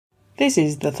This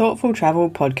is the Thoughtful Travel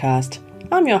Podcast.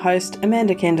 I'm your host,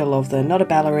 Amanda Kendall of the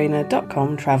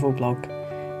notaballerina.com travel blog.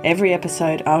 Every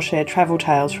episode I'll share travel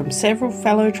tales from several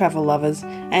fellow travel lovers,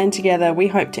 and together we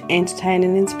hope to entertain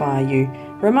and inspire you,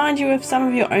 remind you of some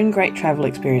of your own great travel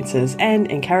experiences,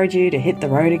 and encourage you to hit the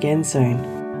road again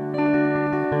soon.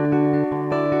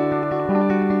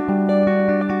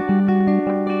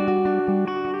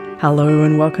 Hello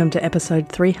and welcome to episode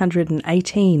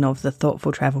 318 of the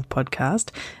Thoughtful Travel Podcast.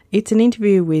 It's an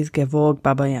interview with Gevorg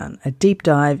Babayan, a deep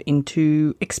dive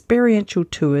into experiential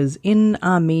tours in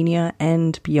Armenia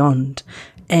and beyond.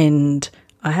 And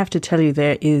I have to tell you,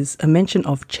 there is a mention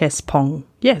of chess pong.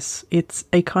 Yes, it's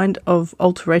a kind of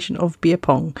alteration of beer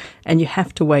pong, and you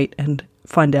have to wait and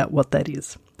find out what that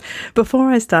is.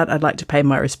 Before I start, I'd like to pay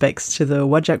my respects to the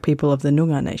Whadjuk people of the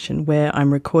Noongar Nation, where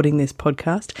I'm recording this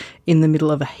podcast in the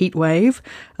middle of a heat wave.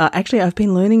 Actually, I've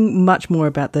been learning much more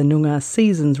about the Noongar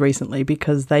seasons recently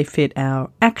because they fit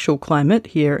our actual climate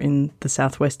here in the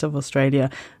southwest of Australia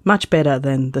much better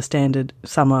than the standard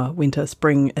summer, winter,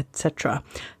 spring, etc.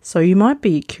 So you might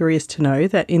be curious to know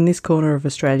that in this corner of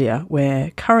Australia, we're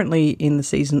currently in the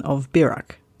season of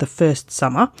Birak, the first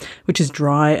summer, which is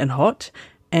dry and hot.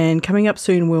 And coming up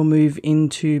soon, we'll move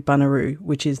into Bunuroo,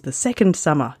 which is the second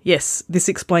summer. Yes, this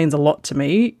explains a lot to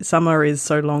me. Summer is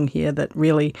so long here that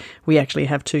really we actually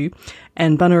have two.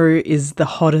 And Bunuroo is the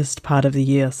hottest part of the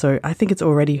year. So I think it's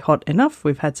already hot enough.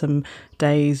 We've had some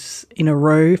days in a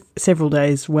row, several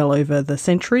days well over the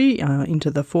century,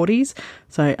 into the 40s.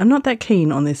 So I'm not that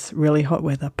keen on this really hot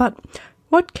weather. But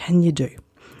what can you do?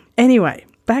 Anyway,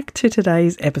 back to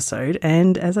today's episode,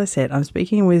 and as I said, I'm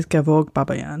speaking with Gevorg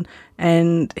Babayan,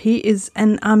 and he is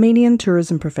an Armenian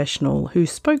tourism professional who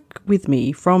spoke with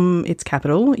me from its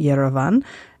capital, Yerevan,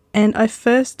 and I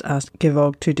first asked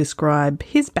Gevorg to describe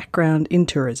his background in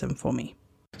tourism for me.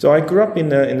 So I grew up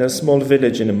in a small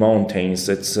village in the mountains.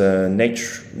 It's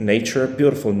nature,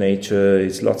 beautiful nature.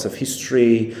 It's lots of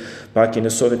history. Back in the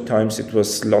Soviet times, it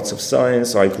was lots of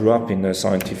science. I grew up in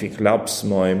scientific labs.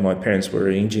 My parents were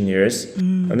engineers.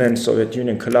 And then Soviet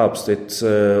Union collapsed. It's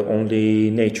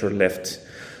only nature left.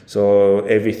 So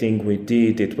everything we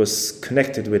did, it was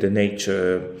connected with the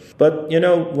nature. But,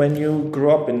 when you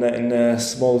grow up in a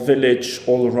small village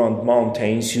all around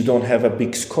mountains, you don't have a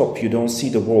big scope. You don't see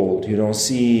the world. You don't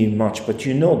see much. But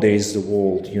there is the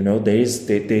world. There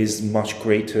is much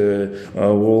greater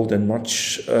world and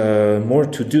much more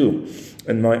to do.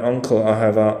 And I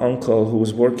have an uncle who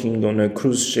was working on a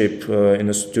cruise ship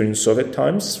during Soviet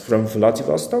times from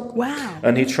Vladivostok. Wow.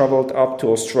 And he traveled up to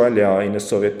Australia in the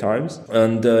Soviet times.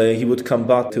 And he would come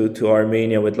back to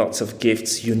Armenia with lots of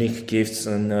gifts, unique gifts,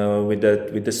 and with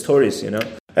the stories,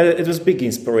 It was big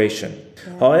inspiration.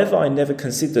 Yeah. However, I never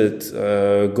considered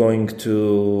going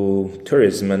to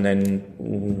tourism, and then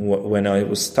when I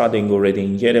was studying already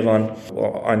in Yerevan,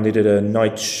 I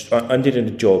needed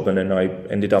a job, and then I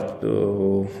ended up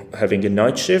having a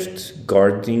night shift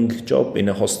guarding job in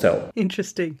a hostel.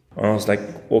 Interesting. I was like,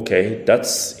 okay,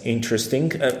 that's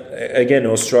interesting. Again,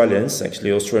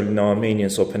 Australian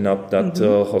Armenians opened up that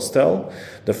hostel,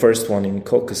 the first one in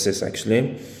Caucasus,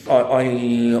 actually.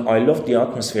 I love the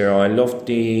atmosphere. I love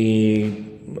the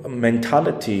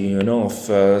mentality, of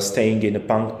staying in the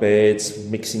bunk beds,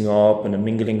 mixing up and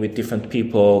mingling with different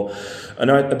people. And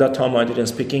at that time, I didn't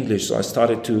speak English, so I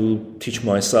started to teach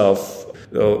myself.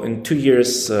 In 2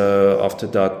 years after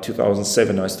that,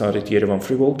 2007, I started Yerevan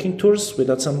free walking tours with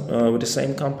the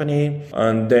same company.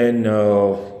 And then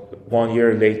 1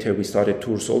 year later, we started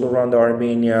tours all around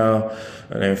Armenia.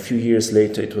 And then a few years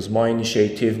later, it was my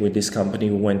initiative with this company.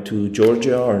 We went to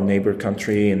Georgia, our neighbor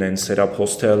country, and then set up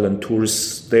hostel and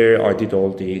tours there. I did all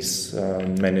these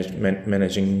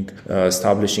managing,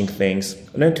 establishing things.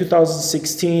 And then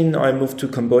 2016, I moved to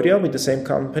Cambodia with the same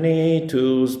company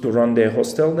to run the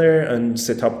hostel there and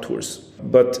set up tours.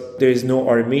 But there is no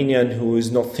Armenian who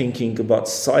is not thinking about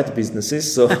side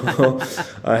businesses. So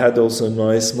I had also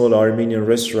my small Armenian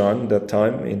restaurant that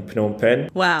time in Phnom Penh.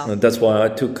 Wow. And that's why I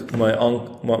took my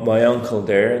uncle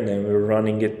there, and then we were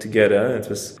running it together. It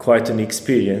was quite an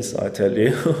experience, I tell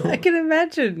you. I can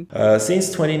imagine. Since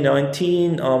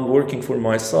 2019, I'm working for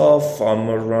myself. I'm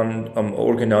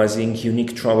organizing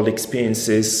unique travel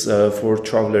experiences for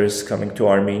travelers coming to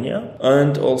Armenia,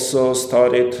 and also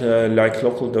started like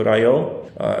local.io.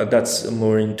 That's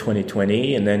more in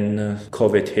 2020, and then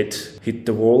COVID hit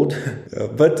the world.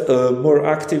 But more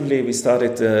actively, we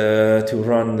started to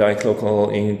run like local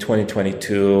in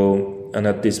 2022, and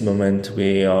at this moment,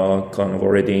 we are kind of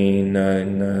already in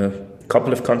a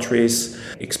couple of countries,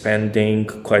 expanding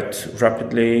quite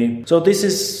rapidly. So this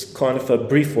is kind of a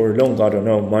brief or long, I don't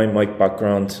know, my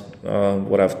background,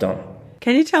 what I've done.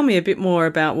 Can you tell me a bit more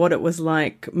about what it was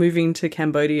like moving to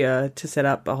Cambodia to set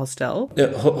up a hostel?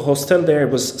 The hostel there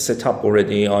was set up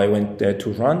already. I went there to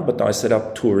run, but I set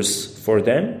up tours for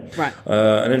them. Right.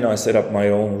 And then I set up my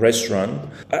own restaurant.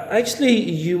 Actually,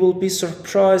 you will be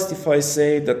surprised if I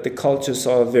say that the cultures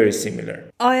are very similar.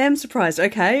 I am surprised.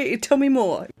 Okay, tell me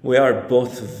more. We are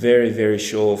both very, very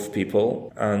show-off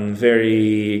people and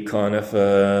very kind of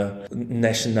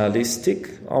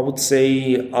nationalistic, I would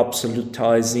say,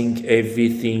 absolutizing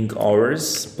everything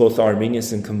ours, both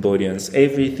Armenians and Cambodians.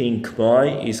 Everything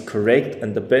Khmer is correct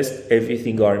and the best,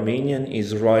 everything Armenian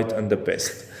is right and the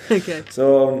best. Okay.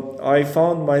 So I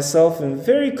found myself in a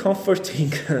very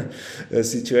comforting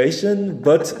situation,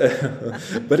 but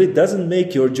it doesn't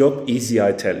make your job easy,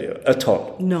 I tell you, at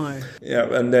all. No. Yeah,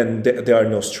 and then there are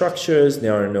no structures,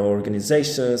 there are no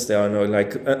organizations, there are no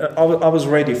I was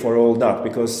ready for all that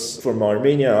because from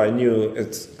Armenia I knew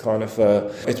it's kind of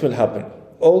it will happen.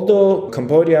 Although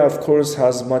Cambodia, of course,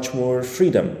 has much more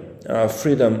freedom of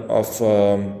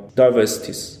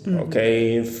diversities,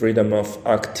 okay, freedom of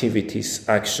activities,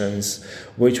 actions,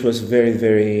 which was very,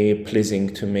 very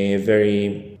pleasing to me.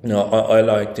 I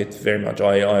liked it very much.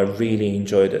 I really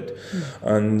enjoyed it.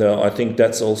 And I think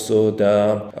that's also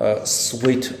the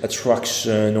sweet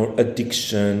attraction or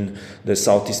addiction the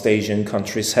Southeast Asian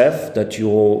countries have, that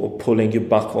you're pulling you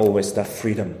back always, that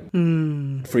freedom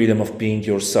of being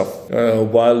yourself.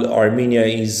 While Armenia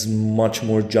is much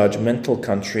more judgmental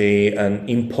country and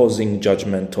imposing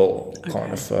judgmental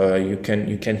kind of, you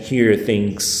can hear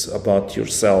things about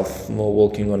yourself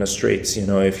walking on the streets,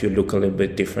 if you look a little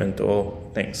bit different or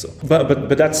things. So.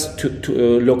 But that's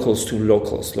to locals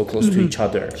to each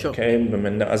other. Sure. Okay, I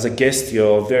mean, as a guest,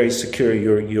 you're very secure.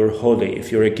 You're holy.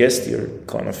 If you're a guest, you're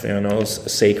kind of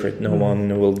sacred. No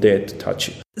one will dare to touch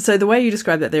you. So the way you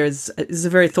describe that there is a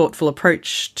very thoughtful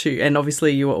approach to, and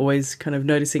obviously you are always kind of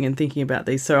noticing and thinking about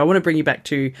these. So I want to bring you back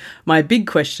to my big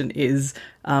question is,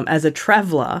 as a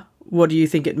traveller, what do you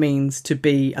think it means to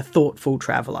be a thoughtful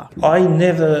traveller? I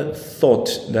never thought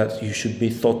that you should be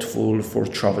thoughtful for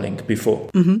traveling before.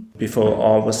 Before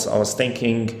I was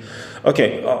thinking,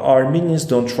 okay, Armenians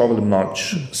don't travel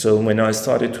much. So when I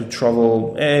started to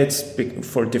travel, it's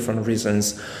for different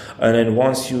reasons. And then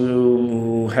once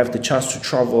you have the chance to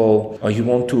travel, you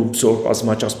want to absorb as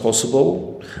much as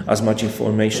possible, as much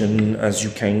information as you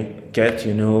can get,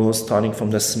 starting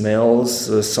from the smells,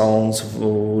 sounds,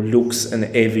 looks, and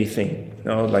everything.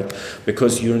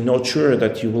 Because you're not sure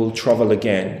that you will travel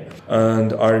again.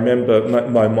 And I remember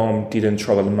my mom didn't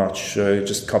travel much,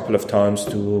 just a couple of times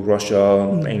to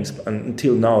Russia, things. And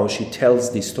until now, she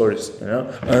tells these stories,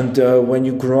 And when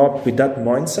you grow up with that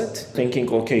mindset, thinking,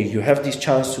 okay, you have this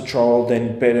chance to travel,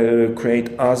 then better create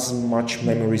as much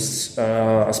memories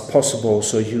as possible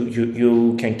so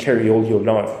you can carry all your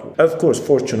life. Of course,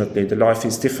 fortunately, the life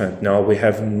is different. Now we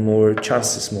have more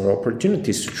chances, more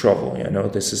opportunities to travel,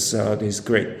 This is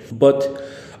great. But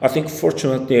I think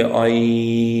fortunately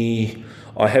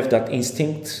I have that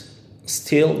instinct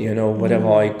still,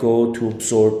 whenever I go to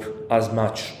absorb as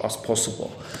much as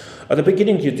possible. At the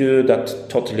beginning you do that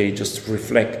totally just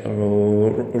reflection.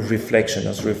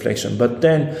 But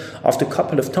then after a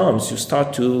couple of times you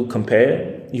start to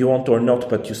compare, you want or not,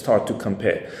 but you start to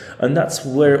compare. And that's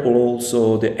where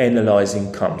also the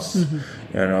analyzing comes.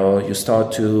 You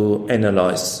start to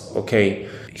analyze, okay,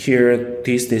 here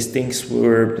these things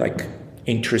were like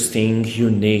interesting,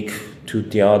 unique to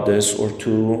the others or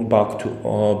to back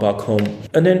home.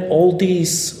 And then all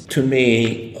these to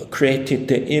me created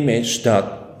the image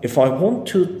that if I want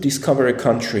to discover a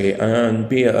country and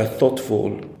be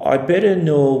thoughtful, I better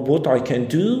know what I can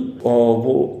do or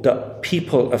what the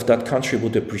people of that country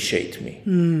would appreciate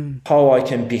me. How I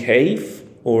can behave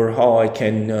or how I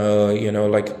can,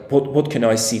 what can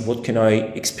I see, what can I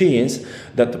experience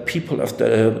that the people of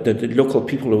the local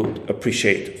people would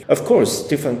appreciate. Of course,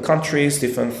 different countries,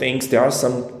 different things. There are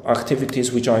some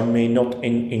activities which I may not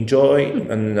enjoy,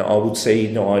 and I would say,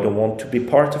 no, I don't want to be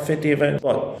part of it even.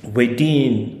 But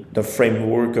within the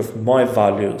framework of my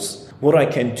values, what I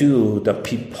can do to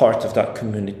be part of that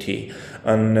community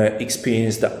and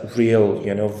experience that real,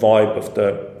 vibe of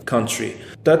the country.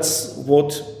 That's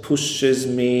what pushes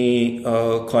me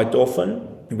quite often.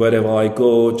 Wherever I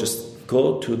go, just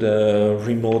go to the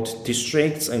remote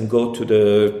districts and go to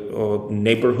the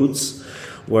neighborhoods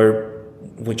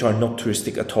which are not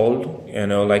touristic at all.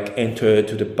 Enter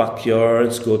to the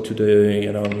backyards, go to the,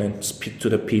 and speak to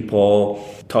the people,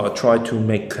 try to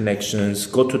make connections,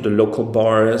 go to the local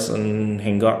bars and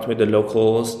hang out with the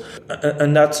locals.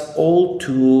 And that's all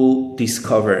to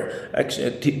discover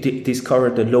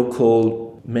the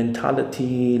local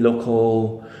mentality,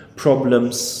 local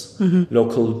problems,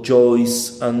 local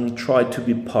joys, and try to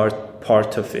be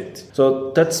part of it.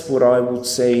 So that's what I would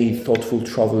say thoughtful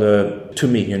traveler to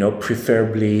me,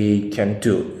 preferably can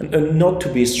do. And not to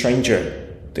be a stranger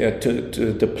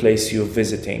to the place you're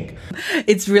visiting.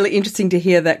 It's really interesting to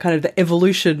hear that kind of the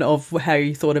evolution of how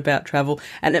you thought about travel,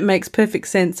 and it makes perfect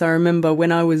sense. I remember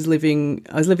when I was living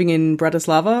in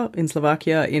Bratislava in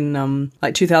Slovakia in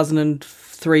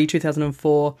 2003,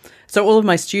 2004. So all of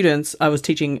my students, I was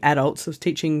teaching adults, I was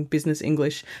teaching business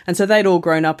English. And so they'd all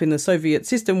grown up in the Soviet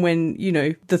system when,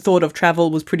 the thought of travel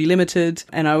was pretty limited.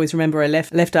 And I always remember I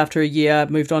left after a year,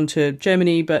 moved on to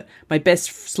Germany, but my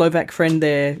best Slovak friend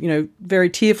there, very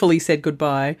tearfully said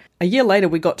goodbye. A year later,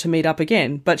 we got to meet up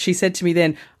again. But she said to me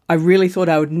then, I really thought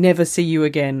I would never see you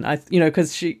again.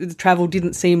 Because travel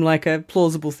didn't seem like a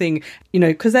plausible thing.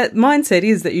 Because that mindset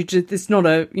is that it's not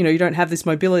you don't have this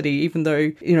mobility, even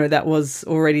though that was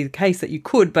already the case that you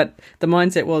could. But the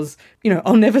mindset was,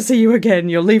 I'll never see you again.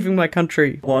 You're leaving my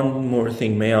country. One more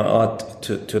thing, may I add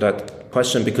to that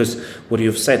question? Because what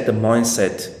you've said, the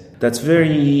mindset, that's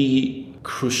very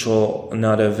crucial,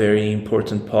 another very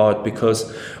important part.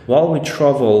 Because while we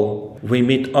travel, we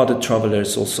meet other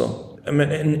travelers also. I mean,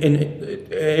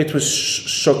 it was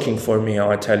shocking for me,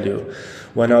 I tell you.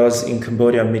 When I was in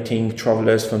Cambodia meeting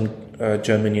travelers from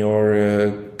Germany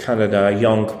or Canada,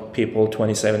 young people,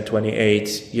 27,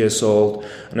 28 years old,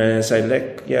 and then I said,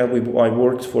 I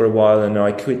worked for a while and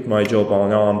I quit my job,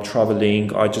 and now I'm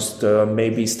traveling, I just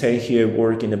maybe stay here,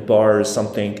 work in a bar or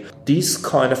something. This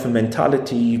kind of a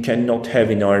mentality you cannot have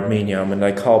in Armenia. I mean,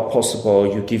 how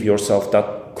possible you give yourself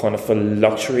that kind of a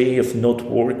luxury of not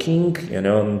working,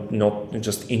 not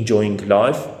just enjoying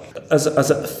life. As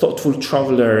a thoughtful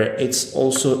traveler, it's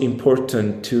also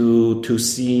important to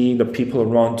see the people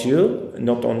around you,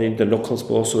 not only the locals,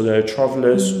 but also the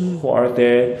travelers who are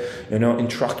there,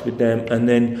 interact with them. And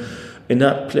then in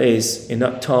that place, in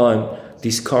that time,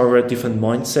 discover a different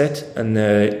mindset and,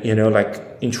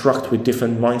 interact with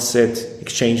different mindset,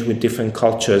 exchange with different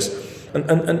cultures.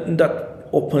 And that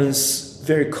opens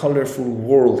very colorful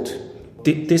world.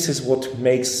 This is what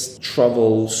makes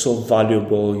travel so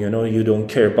valuable. You don't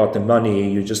care about the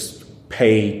money, you just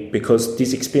pay, because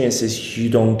these experiences you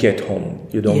don't get home.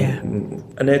 You don't,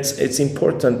 and it's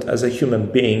important as a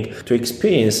human being to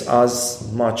experience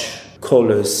as much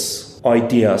colors,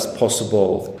 ideas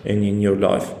possible in your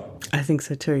life. I think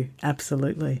so too,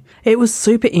 absolutely. It was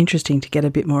super interesting to get a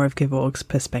bit more of Gevorg's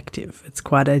perspective. It's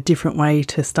quite a different way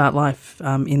to start life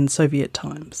in Soviet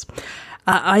times.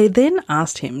 I then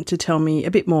asked him to tell me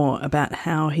a bit more about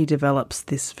how he develops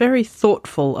this very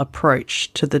thoughtful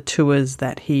approach to the tours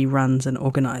that he runs and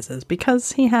organises,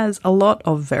 because he has a lot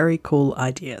of very cool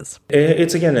ideas.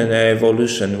 It's again an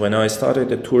evolution. When I started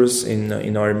the tours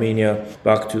in Armenia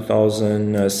back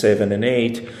 2007 and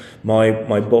 8,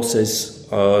 my bosses,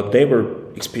 they were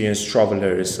experienced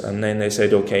travelers, and then they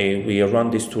said, okay, we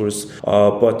run these tours,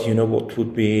 but what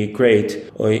would be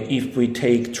great if we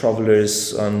take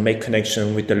travelers and make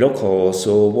connection with the locals.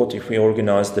 So what if we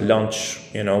organize the lunch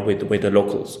with the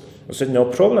locals? I said, no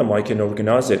problem, I can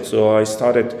organize it. So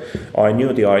I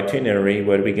knew the itinerary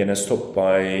where we're gonna stop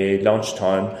by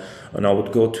lunchtime, and I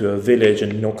would go to a village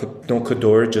and knock a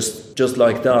door just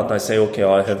like that. I say, okay,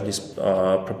 I have this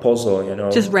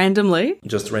proposal, Just randomly?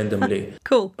 Just randomly.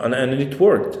 Cool. And it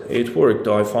worked. It worked.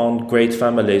 I found great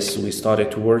families. We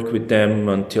started to work with them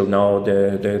until now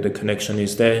the connection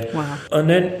is there. Wow. And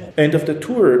then end of the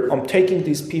tour, I'm taking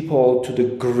these people to the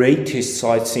greatest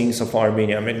sightseeings of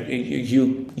Armenia. I mean,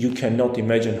 you cannot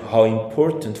imagine how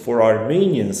important for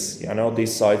Armenians,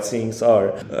 these sightseeings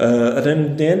are. And then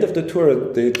at the end of the tour,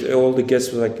 all the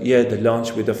guests were like, the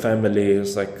lunch with the family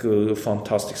is like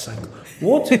fantastic. It's like,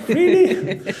 what?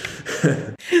 Really?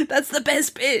 That's the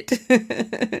best bit.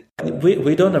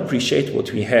 we don't appreciate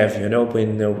what we have,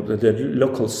 when the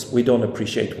locals, we don't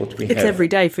appreciate what we have. It's every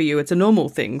day for you. It's a normal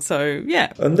thing. So,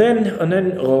 yeah. And then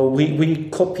we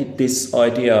copied this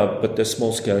idea, but the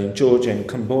small scale in Georgia and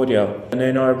Cambodia. And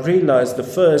then I realized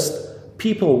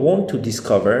people want to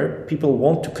discover, people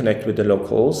want to connect with the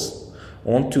locals,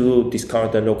 want to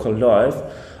discover the local life,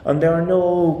 and there are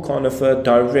no kind of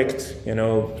direct,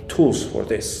 tools for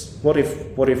this. What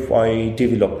if I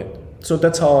develop it? So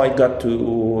that's how I got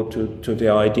to the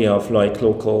idea of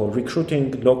local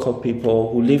recruiting local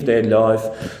people who live their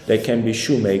life. They can be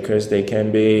shoemakers, they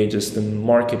can be just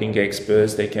marketing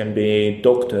experts, they can be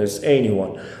doctors,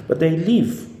 anyone, but they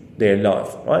live their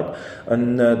life, right?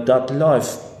 And that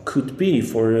life could be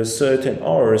for certain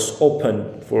hours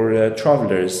open for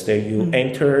travelers. That you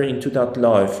enter into that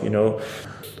life,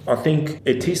 I think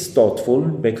it is thoughtful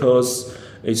because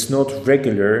it's not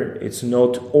regular, it's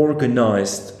not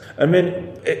organized. I mean,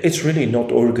 it's really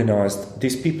not organized.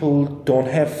 These people don't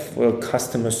have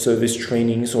customer service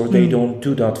trainings, or they don't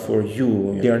do that for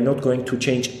you. They are not going to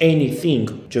change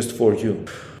anything just for you.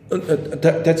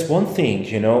 That's one thing,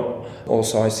 you know.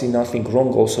 Also, I see nothing wrong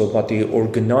also about the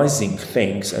organizing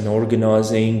things,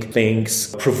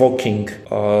 provoking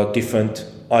different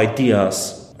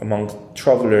ideas among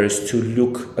travelers to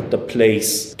look at the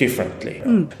place differently.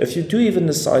 If you do even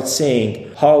decide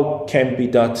saying, how can be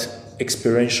that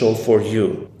experiential for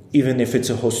you? Even if it's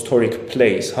a historic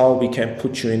place, how we can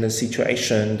put you in a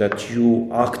situation that you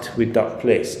act with that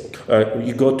place.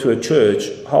 You go to a church,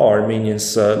 how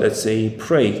Armenians, let's say,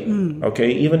 pray. Okay,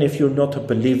 even if you're not a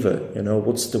believer, you know,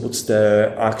 what's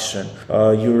the action?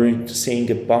 You're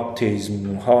seeing a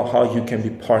baptism, how you can be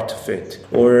part of it.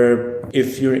 Or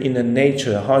if you're in a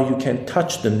nature, how you can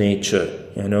touch the nature.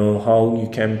 You know, how you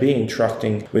can be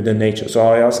interacting with the nature. So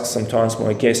I ask sometimes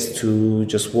my guests to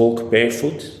just walk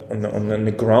barefoot on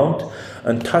the ground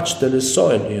and touch the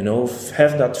soil, you know,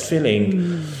 have that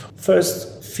feeling.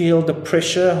 First, feel the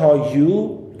pressure, how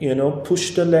you know,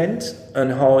 push the land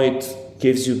and how it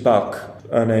gives you back.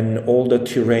 And then all the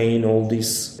terrain, all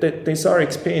these are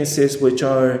experiences which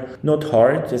are not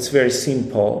hard. It's very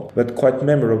simple, but quite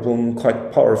memorable and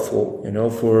quite powerful, you know,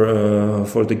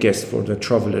 for the guests, for the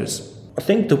travelers. I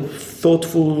think the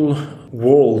thoughtful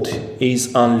world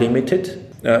is unlimited.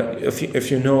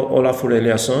 If you know Olafur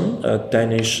Eliasson, a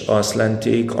Danish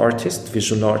Icelandic artist,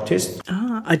 visual artist.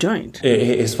 I don't. He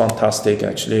is fantastic,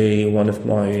 actually, one of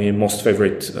my most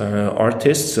favorite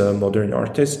artists, modern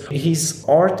artists. His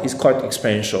art is quite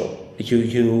experiential.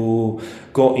 You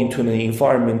go into an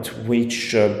environment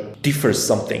which differs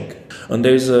something. And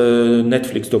there's a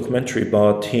Netflix documentary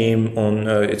about him on,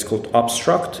 it's called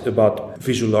Abstract, about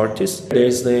visual artists.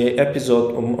 There's the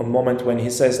episode, a moment when he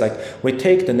says, like, we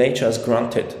take the nature as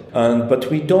granted,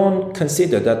 but we don't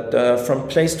consider that from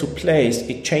place to place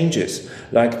it changes.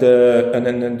 Like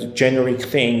the generic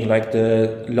thing, like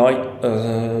the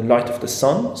light of the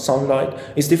sunlight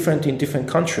is different in different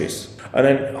countries. And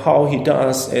then how he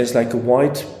does is like a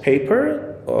white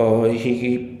paper,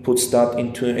 he puts that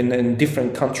in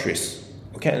different countries.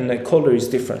 Okay, and the color is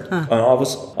different. And I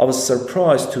was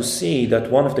surprised to see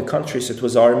that one of the countries, it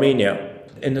was Armenia.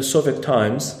 In the Soviet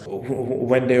times,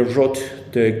 when they wrote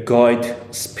the guide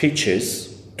speeches,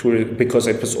 because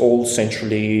it was all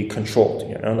centrally controlled,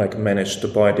 you know, like managed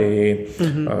by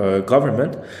the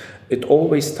government, it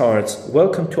always starts,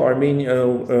 welcome to Armenia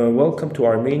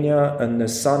and the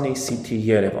sunny city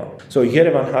Yerevan. So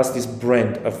Yerevan has this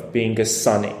brand of being a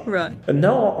sunny. Right. And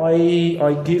now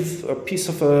I give a piece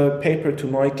of paper to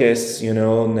my guests, you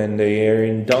know, and then they are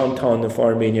in downtown of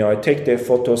Armenia. I take their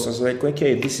photos. I was like,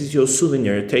 okay, this is your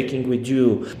souvenir, taking with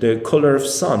you the color of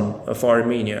sun of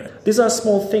Armenia. These are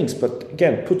small things, but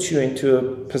again, puts you into a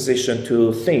position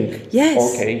to think,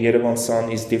 yes, okay, Yerevan sun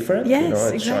is different. Yes, you know,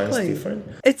 it exactly. shines different.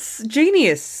 It's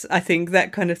genius, I think,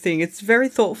 that kind of thing. It's very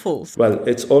thoughtful. Well,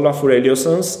 it's Olafur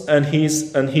Eliasson's and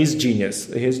he's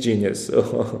genius. He's genius.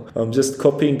 So I'm just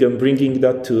copying and bringing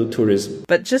that to tourism.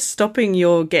 But just stopping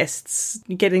your guests,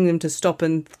 getting them to stop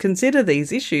and consider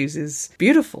these issues is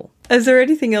beautiful. Is there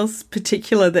anything else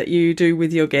particular that you do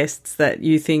with your guests that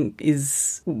you think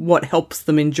is what helps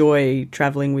them enjoy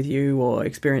travelling with you or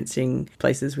experiencing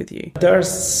places with you? There's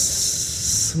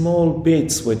small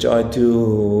bits which I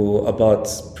do about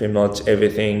pretty much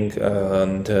everything.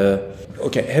 And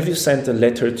okay, have you sent a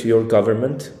letter to your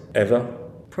government ever?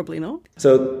 Probably not.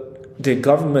 So the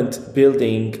government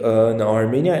building in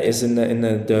Armenia is in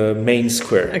the main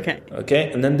square.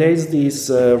 Okay, and then there's this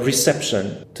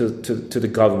reception to the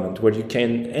government where you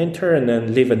can enter and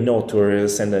then leave a note or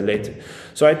send a letter.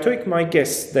 So I took my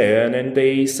guests there, and then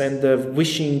they send a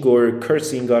wishing or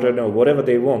cursing, I don't know, whatever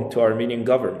they want to Armenian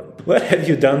government. Well, have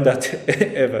you done that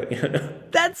ever? You know?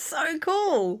 That's so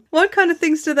cool. What kind of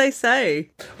things do they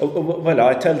say? Well,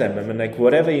 I tell them, I mean, like,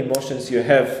 whatever emotions you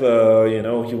have, you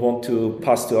know, you want to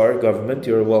pass to our government,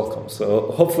 you're welcome.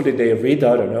 So hopefully they read,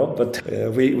 I don't know, but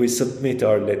we submit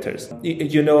our letters.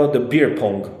 You know the beer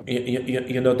pong?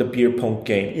 You know the beer pong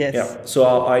game? Yes. Yeah.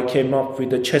 So I came up with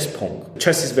the chess pong.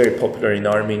 Chess is very popular in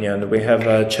Armenia, and we have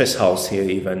a chess house here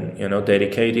even, you know,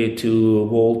 dedicated to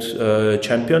world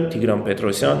champion, Tigran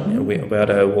Petrosyan. We had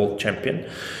a world champion.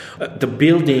 The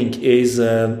building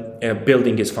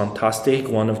is fantastic,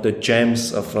 one of the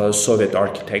gems of Soviet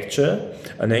architecture,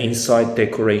 and the inside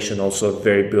decoration also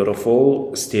very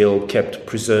beautiful, still kept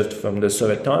preserved from the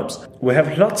Soviet times. We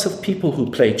have lots of people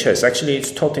who play chess. Actually,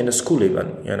 it's taught in the school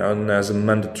even, you know, and as a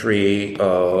mandatory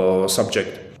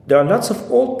subject. There are lots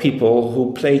of old people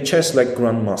who play chess like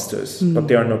grandmasters, but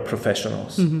they are not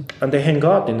professionals. And they hang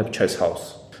out in the chess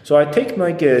house. So I take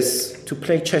my guests to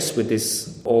play chess with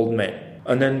this old man.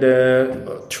 And then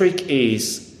the trick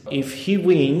is, if he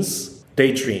wins,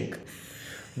 they drink.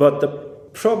 But the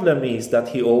problem is that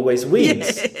he always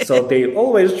wins. Yeah. So they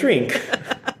always drink.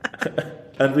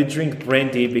 And we drink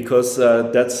brandy because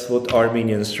that's what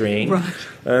Armenians drink. Right.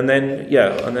 And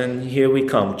then here we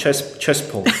come,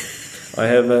 chess pong. I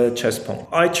have a chess pong.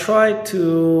 I try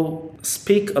to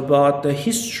speak about the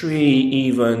history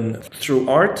even through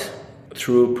art,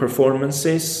 through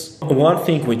performances. One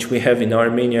thing which we have in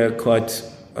Armenia quite,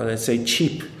 let's say,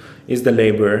 cheap is the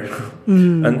labor,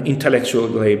 and intellectual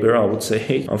labor, I would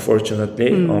say.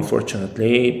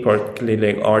 Unfortunately,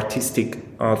 particularly like artistic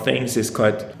things is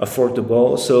quite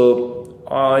affordable. So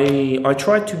I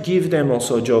try to give them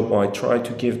also a job. I try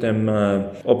to give them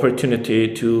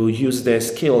opportunity to use their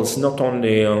skills not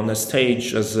only on a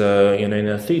stage as in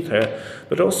a theater,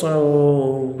 but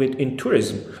also in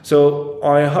tourism. So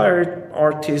I hired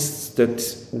artists that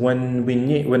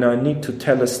when I need to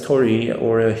tell a story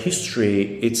or a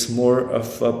history, it's more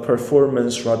of a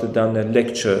performance rather than a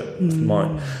lecture of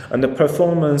mine. And the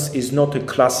performance is not a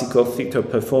classical theater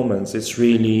performance. It's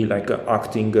really like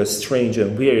acting strange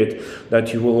and weird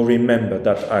that you will remember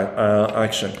that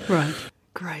action. Right.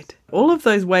 Great. All of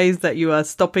those ways that you are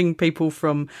stopping people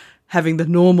from having the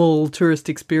normal tourist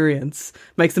experience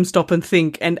makes them stop and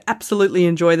think and absolutely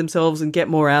enjoy themselves and get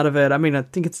more out of it. I mean, I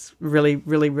think it's really,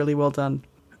 really, really well done.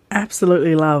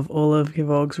 Absolutely love all of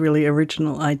Gevorg's really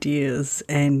original ideas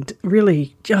and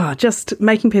really just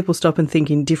making people stop and think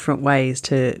in different ways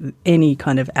to any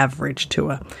kind of average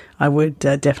tour. I would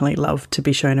definitely love to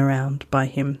be shown around by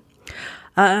him.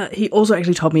 He also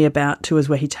actually told me about tours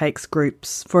where he takes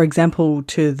groups, for example,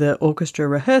 to the orchestra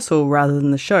rehearsal rather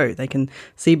than the show. They can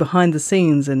see behind the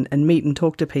scenes and meet and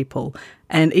talk to people.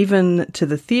 And even to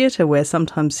the theatre where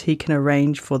sometimes he can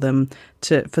arrange for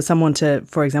someone to,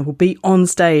 for example, be on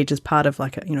stage as part of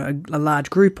like a large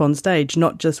group on stage,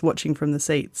 not just watching from the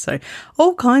seats. So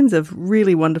all kinds of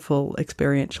really wonderful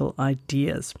experiential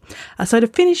ideas. So to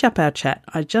finish up our chat,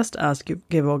 I just asked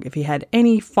Gevorg if he had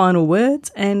any final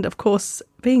words, and of course,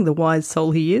 being the wise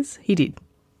soul he is, he did.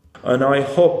 And I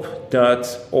hope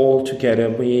that all together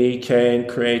we can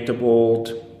create a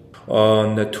world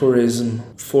on the tourism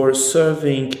for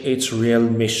serving its real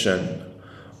mission,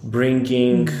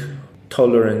 bringing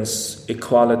tolerance,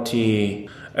 equality,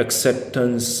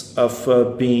 acceptance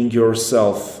of being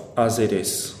yourself as it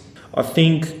is. I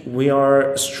think we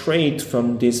are strayed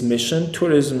from this mission.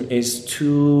 Tourism is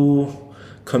too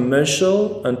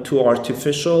commercial and too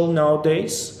artificial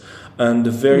nowadays, and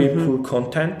very poor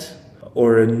content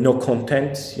or no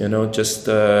content, just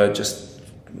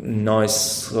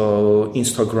nice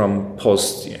Instagram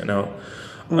post,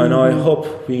 And I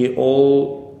hope we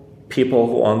all people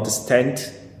who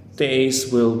understand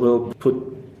this will put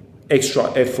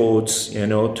extra efforts,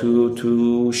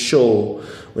 to show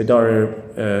with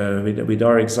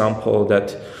our example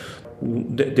that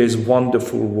there's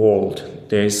wonderful world.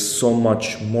 There's so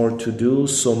much more to do,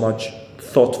 so much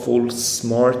thoughtful,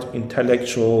 smart,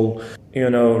 intellectual,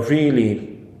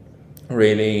 really,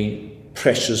 really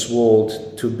precious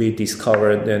world to be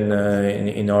discovered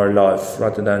in our life,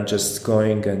 rather than just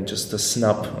going and just a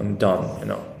snap and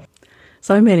done,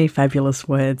 So many fabulous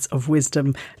words of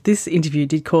wisdom. This interview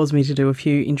did cause me to do a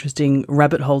few interesting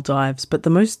rabbit hole dives, but the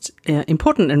most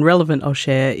important and relevant I'll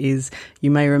share is,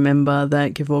 you may remember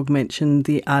that Gevorg mentioned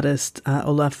the artist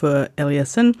Olafur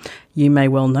Eliasson. You may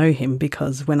well know him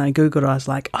because when I Googled, I was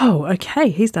like, oh, okay,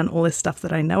 he's done all this stuff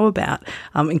that I know about,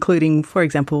 including, for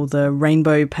example, the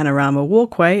Rainbow Panorama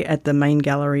Walkway at the main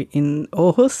gallery in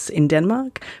Aarhus in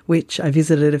Denmark, which I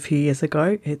visited a few years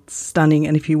ago. It's stunning.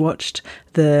 And if you watched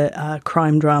the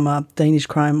crime drama, Danish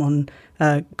crime on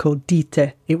called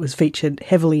Dite, it was featured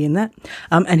heavily in that.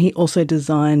 And he also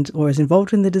designed, or is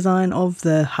involved in the design of,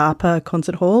 the Harper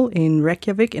Concert Hall in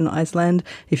Reykjavik in Iceland.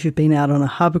 If you've been out on a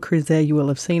harbour cruise there, you will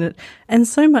have seen it, and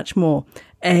so much more.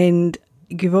 And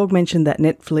Gevorg mentioned that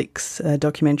Netflix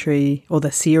documentary, or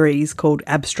the series called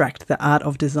Abstract, The Art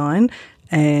of Design,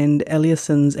 and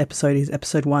Eliasson's episode is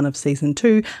episode 1 of season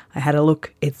 2. I had a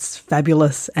look. It's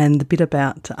fabulous. And the bit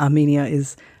about Armenia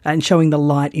and showing the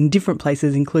light in different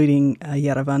places, including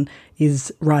Yerevan,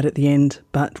 is right at the end,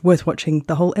 but worth watching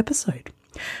the whole episode.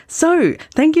 So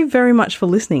thank you very much for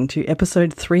listening to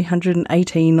episode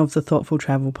 318 of the Thoughtful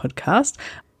Travel podcast.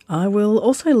 I will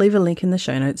also leave a link in the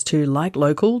show notes to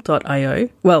likelocal.io.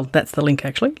 Well, that's the link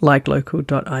actually,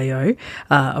 likelocal.io.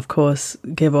 Of course,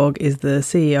 Gevorg is the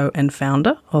CEO and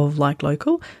founder of Like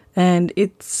Local, And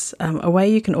it's a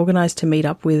way you can organise to meet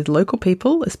up with local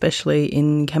people, especially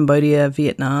in Cambodia,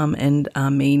 Vietnam and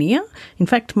Armenia. In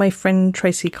fact, my friend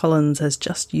Tracy Collins has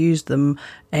just used them,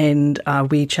 and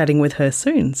we're chatting with her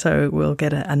soon, so we'll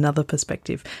get another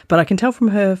perspective. But I can tell from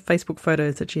her Facebook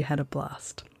photos that she had a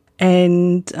blast.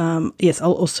 And yes,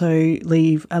 I'll also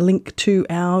leave a link to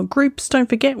our groups. Don't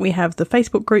forget, we have the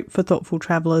Facebook group for Thoughtful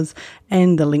Travellers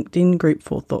and the LinkedIn group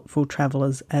for Thoughtful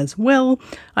Travellers as well.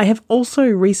 I have also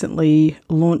recently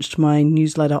launched my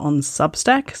newsletter on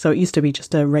Substack. So it used to be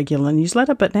just a regular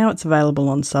newsletter, but now it's available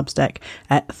on Substack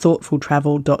at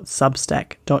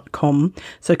thoughtfultravel.substack.com.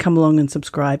 So come along and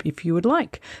subscribe if you would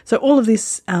like. So all of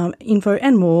this info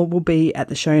and more will be at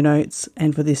the show notes.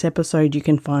 And for this episode, you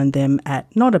can find them at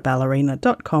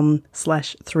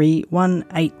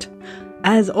notaballerina.com/318.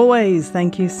 As always,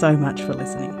 thank you so much for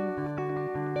listening.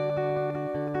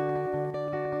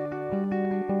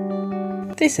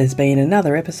 This has been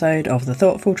another episode of the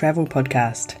Thoughtful Travel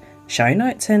Podcast. Show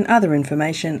notes and other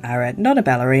information are at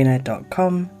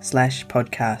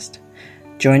notaballerina.com/podcast.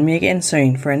 Join me again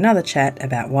soon for another chat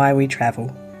about why we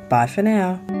travel. Bye for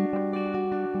now.